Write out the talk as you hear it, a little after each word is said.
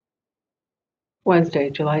Wednesday,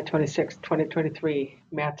 July 26, 2023,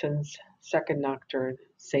 Matins, Second Nocturn,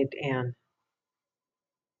 St. Anne.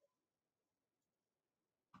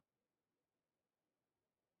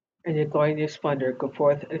 In your glory and your splendor, go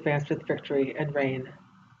forth, advance with victory and reign.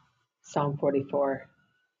 Psalm 44.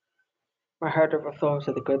 My heart overflows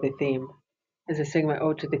with a goodly theme. As I sing my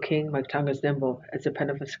ode to the King, my tongue is nimble as the pen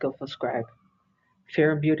of a skillful scribe.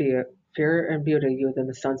 Fear and beauty you than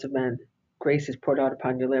the sons of men. Grace is poured out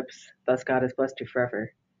upon your lips, thus God has blessed you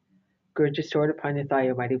forever. Gird your sword upon your thigh,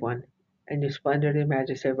 O mighty one, and your splendor and your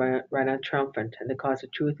majesty ride on triumphant in the cause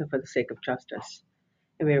of truth and for the sake of justice.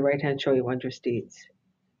 And may your right hand show you wondrous deeds.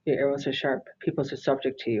 Your arrows are sharp, peoples are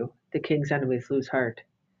subject to you, the king's enemies lose heart.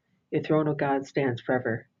 Your throne, O God, stands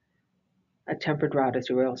forever. A tempered rod is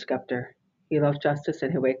your royal scepter. You love justice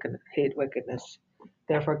and hate wickedness.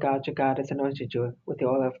 Therefore God your God has anointed you with the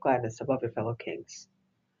oil of gladness above your fellow kings.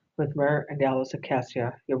 With myrrh and aloes of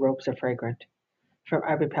cassia, your robes are fragrant. From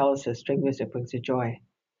ivory palaces, string music brings you joy.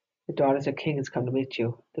 The daughters of kings come to meet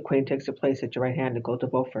you. The queen takes her place at your right hand in gold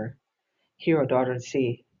of Ophir. Hear, O daughter, and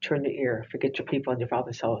see. Turn your ear. Forget your people and your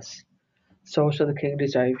father's house. So shall the king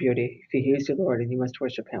desire your beauty. For he is your Lord, and you must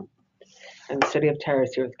worship him. And the city of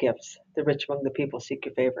Terce here with gifts. The rich among the people seek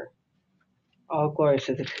your favor. All glorious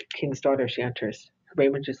as the king's daughter she enters. Her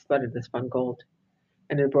raiment is studded with spun gold.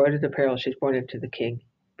 And in embroidered apparel she is born into the king.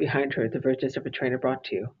 Behind her the virgins of her train are brought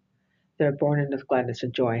to you. They are born in with gladness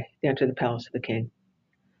and joy. They enter the palace of the king.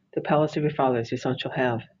 The palace of your fathers your son shall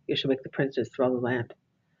have. You shall make the princes through all the land.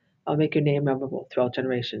 I'll make your name memorable through all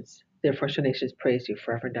generations. Therefore shall nations praise you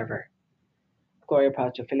forever and ever. Gloria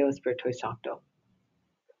Patri Filio Spiritui Sancto.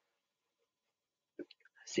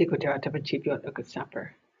 Sicut erat ab principio et nunc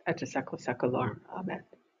semper, et secula seculorum. Amen.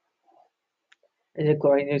 In your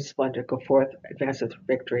glory and your splendor go forth, advance with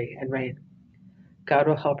victory and reign. God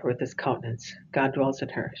will help her with his countenance. God dwells in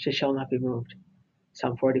her. She shall not be moved.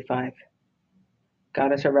 Psalm 45.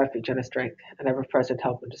 God is her refuge and her strength, an ever-present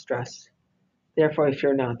help in distress. Therefore I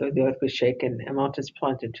fear not, though the earth be shaken, and mountains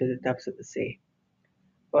plunge into the depths of the sea.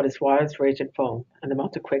 But its waters rage and foam, and the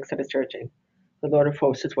mountain quakes at its urging. The Lord of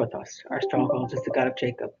hosts is with us. Our stronghold is the God of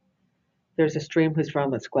Jacob. There is a stream whose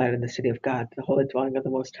runlets glad in the city of God, the holy dwelling of the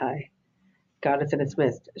Most High. God is in its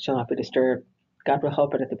midst, it shall not be disturbed. God will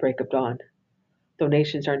help it at the break of dawn. Though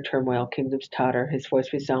nations are in turmoil, kingdoms totter, his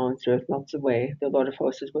voice resounds, the earth melts away, the Lord of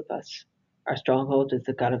hosts is with us. Our stronghold is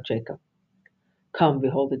the God of Jacob. Come,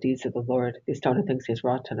 behold the deeds of the Lord, the astounding things he has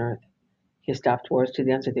wrought on earth. He has stopped wars to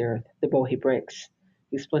the ends of the earth, the bow he breaks,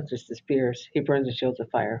 he splinters the spears, he burns the shields of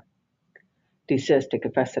fire. Desist and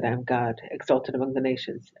confess that I am God, exalted among the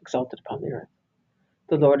nations, exalted upon the earth.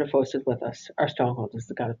 The Lord of hosts is with us, our stronghold is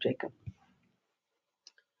the God of Jacob.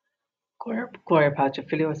 Gloria Patri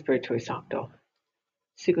Filio Spiritui Sancto.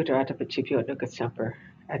 Sicut erat ab principio et nunc semper,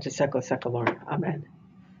 et secula seculorum. Amen.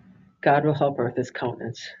 God will help her with his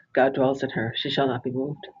countenance. God dwells in her, she shall not be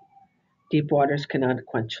moved. Deep waters cannot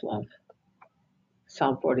quench love.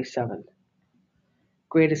 Psalm 47.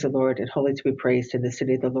 Great is the Lord, and holy to be praised in the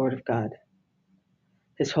city of the Lord of God.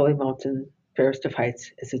 His holy mountain, fairest of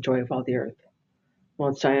heights, is the joy of all the earth.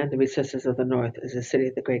 Mount Zion, the recesses of the north, is the city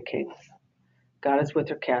of the great king. God is with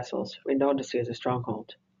her castles, renowned to see as a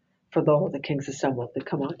stronghold. For lo, the kings assembled, they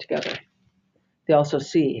come out together. They also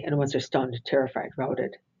see, and once are stunned, terrified,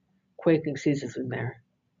 routed. Quaking seizes them there,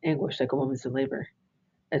 anguish like a woman's in labor,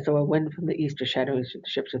 as though a wind from the east is shadowing the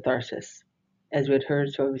ships of Tharsis. As we had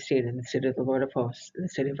heard, so have we seen in the city of the Lord of hosts, in the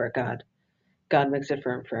city of our God. God makes it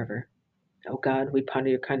firm forever. O God, we ponder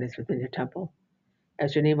your kindness within your temple.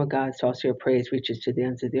 As your name, O God, so also your praise reaches to the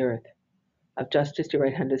ends of the earth. Of justice your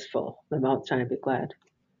right hand is full. Let Mount Zion be glad.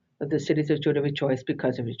 Let the cities of Judah rejoice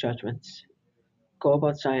because of your judgments. Go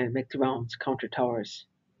about Zion, make the rounds, count her towers.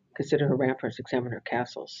 Consider her ramparts, examine her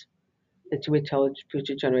castles. That you may tell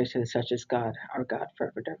future generations such as God, our God,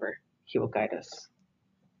 forever and ever. He will guide us.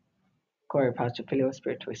 Gloria Patri Filio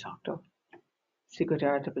Spiritui Sancto. Sicut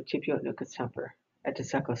erat ab principio et nunc semper, et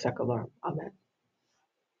secula seculorum. Amen.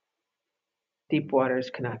 Deep waters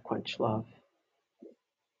cannot quench love.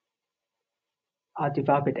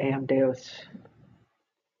 Adivabit eam Deus,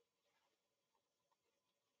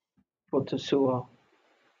 vultus suo,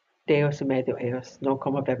 Deus in medio eos, non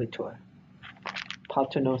commovebitur.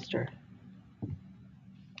 Pater noster.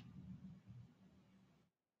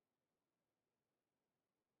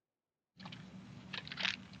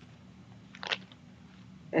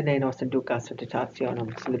 Et ne nos inducas in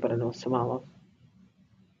tentationem, libera nos a malo.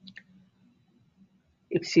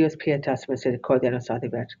 Ipsius pietas misericordia nos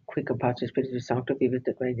adibet, qui cum Patris Spiritus Sancto vivit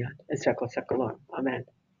et regnat, in secula seculorum. Amen.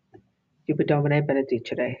 Ibi Domine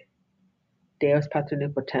benedicere. Deus Pater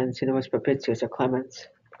omnipotens, in nos propitius et clemens.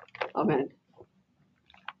 Amen.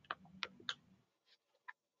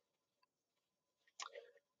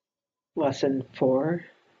 Lesson 4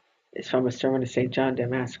 is from a sermon of St. John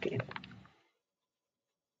Damascene.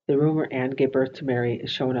 The room where Anne gave birth to Mary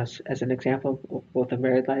is shown us as an example of both of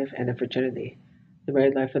married life and of virginity. The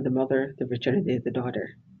married life of the mother, the virginity of the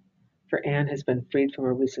daughter. For Anne has been freed from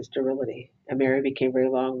her recent sterility, and Mary became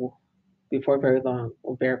before very long,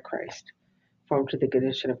 will bear Christ, formed to the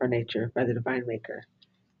condition of our nature by the divine Maker,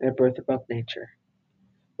 and a birth above nature.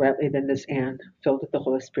 Rightly then does Anne, filled with the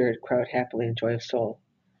Holy Spirit, cry out happily in joy of soul,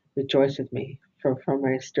 "Rejoice with me, for from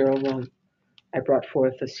my sterile womb I brought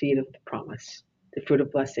forth the seed of the promise, the fruit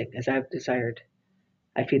of blessing, as I have desired.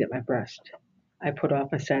 I feed at my breast. I put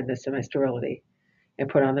off my sadness and my sterility, and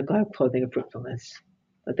put on the glad clothing of fruitfulness.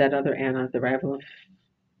 Let that other Anna, the rival of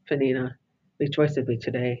Phenina, rejoice with me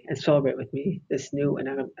today, and celebrate with me this new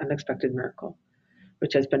and unexpected miracle,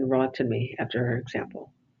 which has been wrought in me after her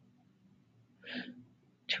example."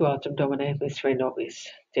 Tu autem Domine, misere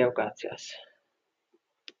nobis, Deo gratias.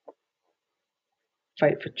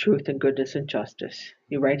 Fight for truth and goodness and justice.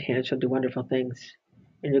 Your right hand shall do wonderful things.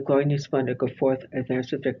 In your glory and your splendor go forth,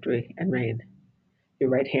 advance with victory and reign. Your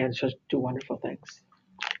right hand shall do wonderful things.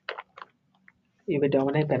 Ibi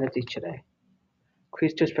Domine benedicere.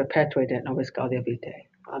 Christus perpetue et nobis gaudia vitae.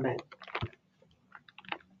 Amen.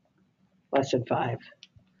 Lesson 5.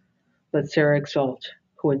 Let Sarah exult,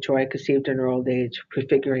 who in joy conceived in her old age,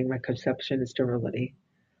 prefiguring my conception and sterility.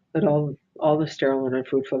 Let all the sterile and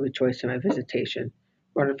unfruitful rejoice in my visitation,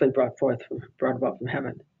 wonderfully brought about from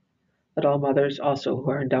heaven. Let all mothers also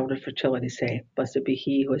who are endowed with fertility say, "Blessed be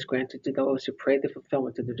he who has granted to those who pray the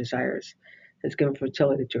fulfillment of their desires, has given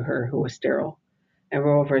fertility to her who was sterile, and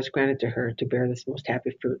moreover has granted to her to bear this most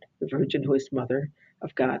happy fruit, the Virgin who is mother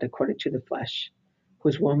of God according to the flesh,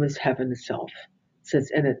 whose womb is heaven itself,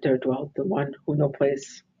 since in it there dwelt the one whom no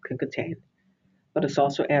place can contain." Let us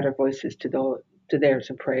also add our voices to theirs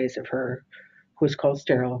in praise of her who is called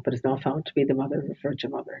sterile, but is now found to be the mother of the Virgin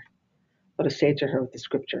Mother. Let us say to her with the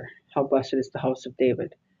scripture, "How blessed is the house of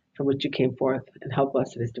David, from which you came forth, and how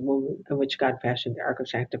blessed is the womb in which God fashioned the ark of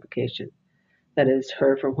sanctification, that is,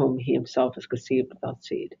 her from whom he himself is conceived without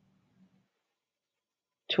seed."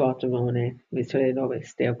 Tu autem Domine, misere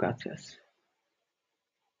nobis, Deo gratias.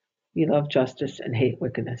 You love justice and hate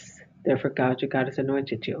wickedness. Therefore God, your God, has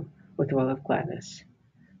anointed you with the oil of gladness.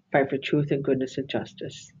 Fight for truth and goodness and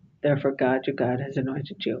justice. Therefore God, your God, has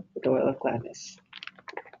anointed you with the oil of gladness.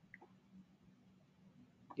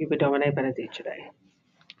 Ibi Domine benedicere.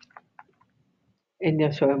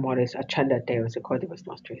 Ignem sua amoris accendat Deus in cordibus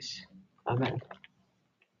nostris. Amen.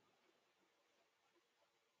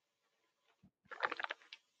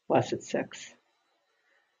 Lesson 6.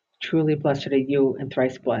 Truly blessed are you and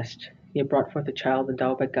thrice blessed. You have brought forth a child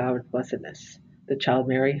endowed by God with blessedness, the child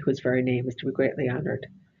Mary, whose very name is to be greatly honored,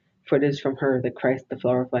 for it is from her that Christ, the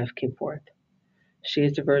flower of life, came forth. She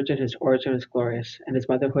is the Virgin whose origin is glorious, and whose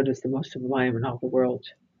motherhood is the most sublime in all the world.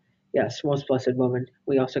 Yes, most blessed woman,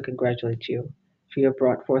 we also congratulate you, for you have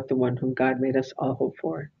brought forth the one whom God made us all hope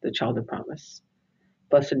for, the child of promise.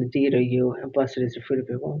 Blessed indeed are you, and blessed is the fruit of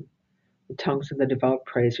your womb. The tongues of the devout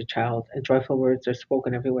praise your child, and joyful words are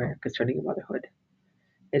spoken everywhere concerning your motherhood.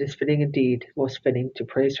 It is fitting indeed, most fitting, to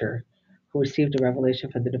praise her, who received a revelation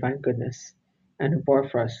from the divine goodness, and who bore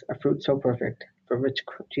for us a fruit so perfect, from which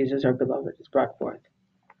Jesus our beloved is brought forth.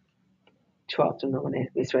 Tu autem Domine,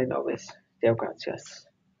 misere nobis, Deo gratias.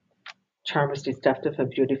 Charm is deceptive and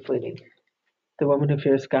beauty fleeting. The woman who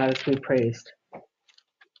fears God is to be praised.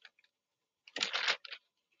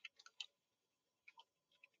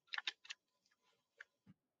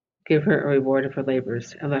 Give her a reward of her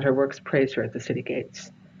labors, and let her works praise her at the city gates.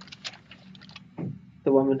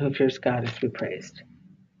 The woman who fears God is to be praised.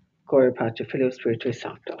 Gloria Patri Filio Spiritui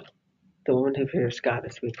Sancto. The woman who fears God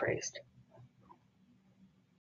is to be praised.